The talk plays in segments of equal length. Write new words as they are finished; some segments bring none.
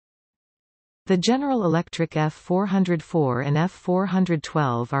The General Electric F404 and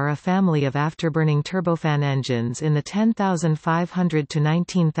F412 are a family of afterburning turbofan engines in the 10,500 to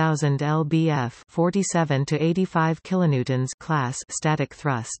 19,000 lbf 47 to 85 kilonewtons class static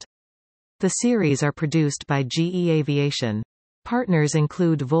thrust. The series are produced by GE Aviation. Partners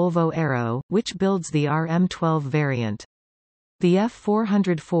include Volvo Aero, which builds the RM12 variant. The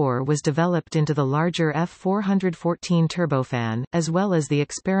F404 was developed into the larger F414 turbofan, as well as the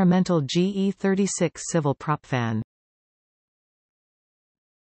experimental GE36 civil prop fan.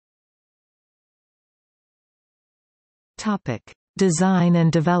 Topic: Design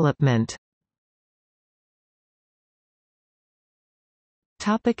and development.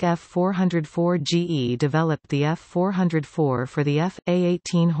 F404 GE developed the F404 for the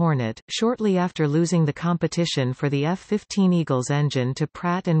F/A-18 Hornet, shortly after losing the competition for the F-15 Eagles engine to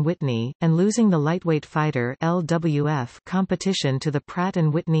Pratt & Whitney, and losing the lightweight fighter LWF competition to the Pratt &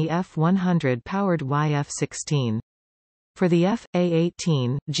 Whitney F-100-powered YF-16. For the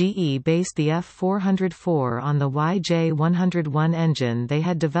F/A-18, GE based the F404 on the YJ101 engine they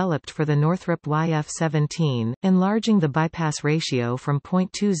had developed for the Northrop YF-17, enlarging the bypass ratio from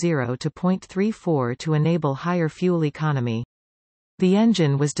 0.20 to 0.34 to enable higher fuel economy. The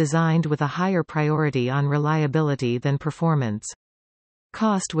engine was designed with a higher priority on reliability than performance.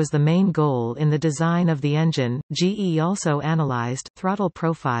 Cost was the main goal in the design of the engine. GE also analyzed throttle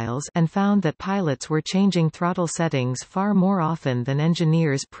profiles and found that pilots were changing throttle settings far more often than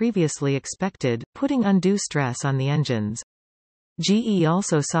engineers previously expected, putting undue stress on the engines. GE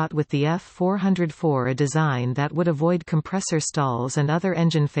also sought with the F404 a design that would avoid compressor stalls and other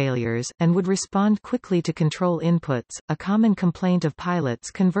engine failures, and would respond quickly to control inputs. A common complaint of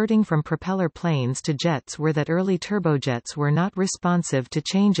pilots converting from propeller planes to jets were that early turbojets were not responsive to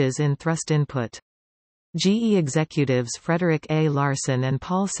changes in thrust input. GE executives Frederick A. Larson and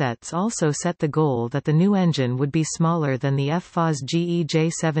Paul Setz also set the goal that the new engine would be smaller than the FFA's GE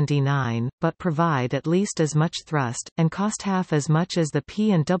J79, but provide at least as much thrust, and cost half as much as the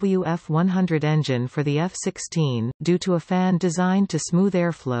P&W F100 engine for the F-16. Due to a fan designed to smooth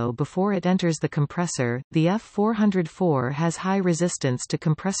airflow before it enters the compressor, the F404 has high resistance to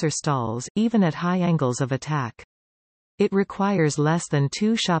compressor stalls, even at high angles of attack. It requires less than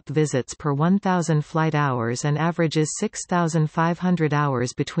 2 shop visits per 1,000 flight hours and averages 6,500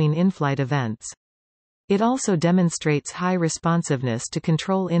 hours between in-flight events. It also demonstrates high responsiveness to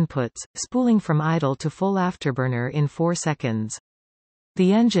control inputs, spooling from idle to full afterburner in 4 seconds.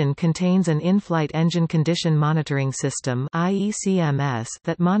 The engine contains an in-flight engine condition monitoring system (IECMS)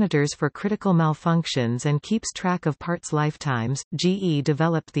 that monitors for critical malfunctions and keeps track of parts lifetimes. GE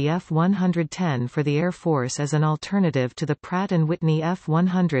developed the F110 for the Air Force as an alternative to the Pratt & Whitney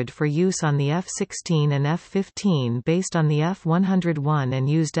F100 for use on the F-16 and F-15 based on the F101 and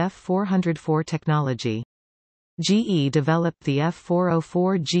used F404 technology. GE developed the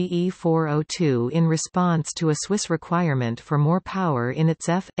F404 GE402 in response to a Swiss requirement for more power in its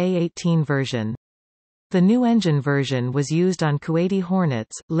F/A-18 version. The new engine version was used on Kuwaiti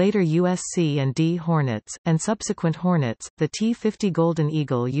Hornets, later USC and D Hornets, and subsequent Hornets. The T-50 Golden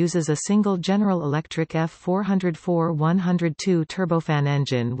Eagle uses a single General Electric F404-102 turbofan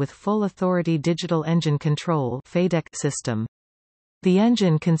engine with full authority digital engine control (FADEC) system. The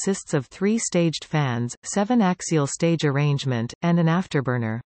engine consists of 3 staged fans, 7-axial stage arrangement, and an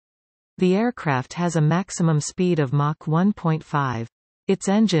afterburner. The aircraft has a maximum speed of Mach 1.5. Its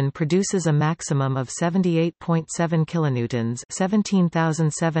engine produces a maximum of 78.7 kilonewtons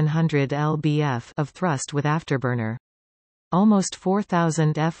 (17,700 lbf) of thrust with afterburner. Almost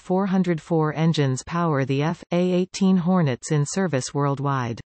 4,000 F404 engines power the F/A-18 Hornets in service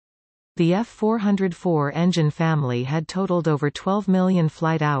worldwide. The F404 engine family had totaled over 12 million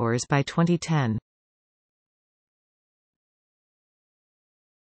flight hours by 2010.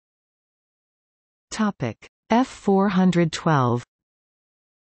 Topic: F412.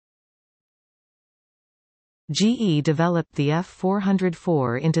 GE developed the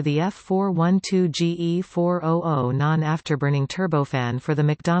F404 into the F412 GE400 non-afterburning turbofan for the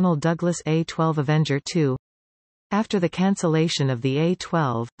McDonnell Douglas A-12 Avenger II. After the cancellation of the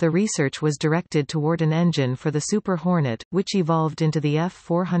A-12, the research was directed toward an engine for the Super Hornet, which evolved into the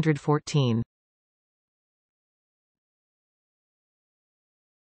F414.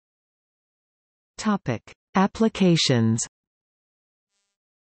 Topic: Applications.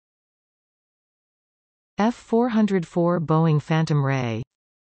 F404 Boeing Phantom Ray,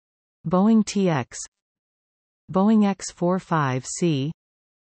 Boeing TX, Boeing X-45C,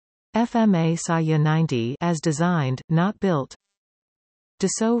 FMA Saya 90 as designed, not built,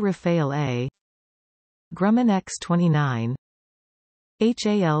 Dassault Rafale A, Grumman X-29,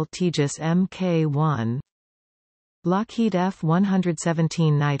 HAL Tejas Mk1, Lockheed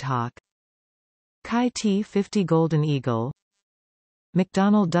F-117 Nighthawk, Kai T-50 Golden Eagle,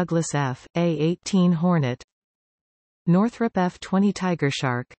 McDonnell Douglas F.A-18 Hornet, Northrop F-20 Tiger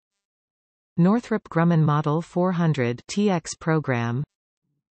Shark, Northrop Grumman Model 400 TX program,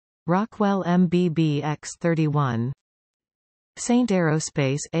 Rockwell MBB X-31, Saint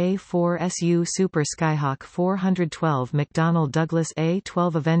Aerospace A-4SU Super Skyhawk 412 McDonnell Douglas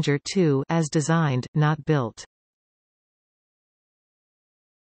A-12 Avenger II as designed, not built.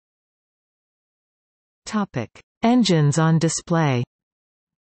 Topic: Engines on display.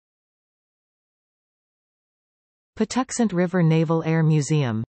 Patuxent River Naval Air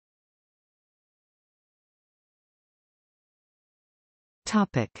Museum.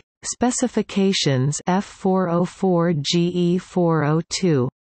 Topic: Specifications F404 GE402.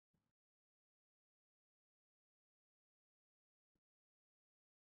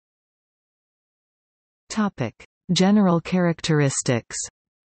 Topic: General characteristics.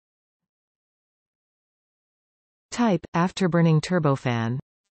 Type: afterburning turbofan.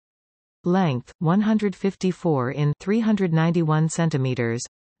 Length: 154 in 391 cm.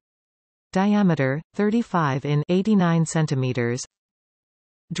 Diameter: 35 in 89 cm.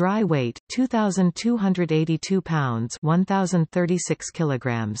 Dry weight: 2,282 pounds, 1,036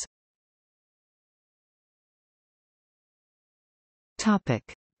 kilograms.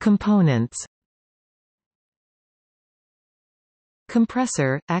 Topic: Components.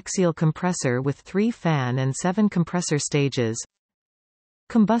 Compressor: axial compressor with 3 fan and 7 compressor stages.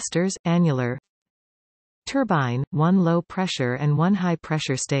 Combustors: annular. Turbine: 1 low pressure and 1 high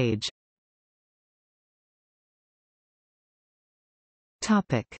pressure stage.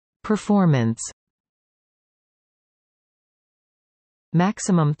 Topic: Performance.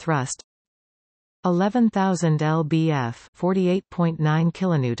 Maximum thrust: 11,000 lbf, 48.9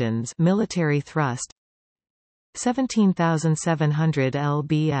 kilonewtons. Military thrust: 17,700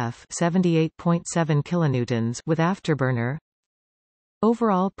 lbf, 78.7 kilonewtons with afterburner.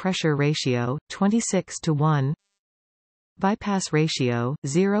 Overall pressure ratio 26:1. Bypass ratio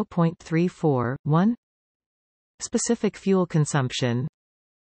 0.341. Specific fuel consumption.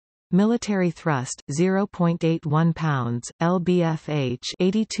 Military thrust 0.81 pounds, lbfh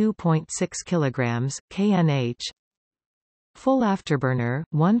 82.6 kilograms, knh. Full afterburner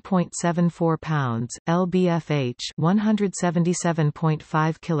 1.74 pounds, lbfh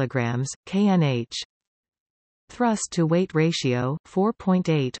 177.5 kilograms, knh. Thrust to weight ratio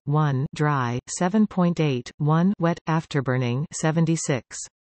 4.8:1 dry, 7.8:1 wet. Afterburning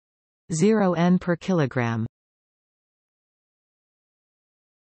 76.0 N per kilogram.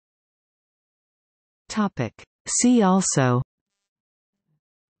 Topic: See also.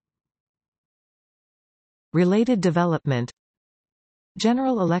 Related development.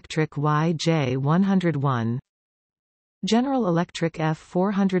 General Electric YJ101, General Electric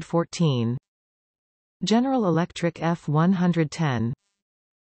F414, General Electric F110,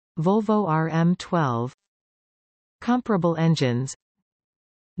 Volvo RM12. Comparable engines: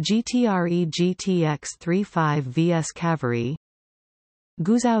 GTRE GTX35 VS Cavalry,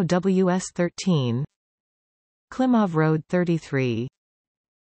 Guzhou WS13, Klimov Road 33,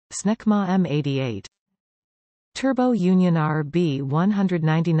 Snecma M88. Turbo Union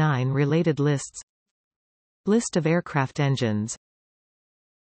RB199. Related lists. List of aircraft engines.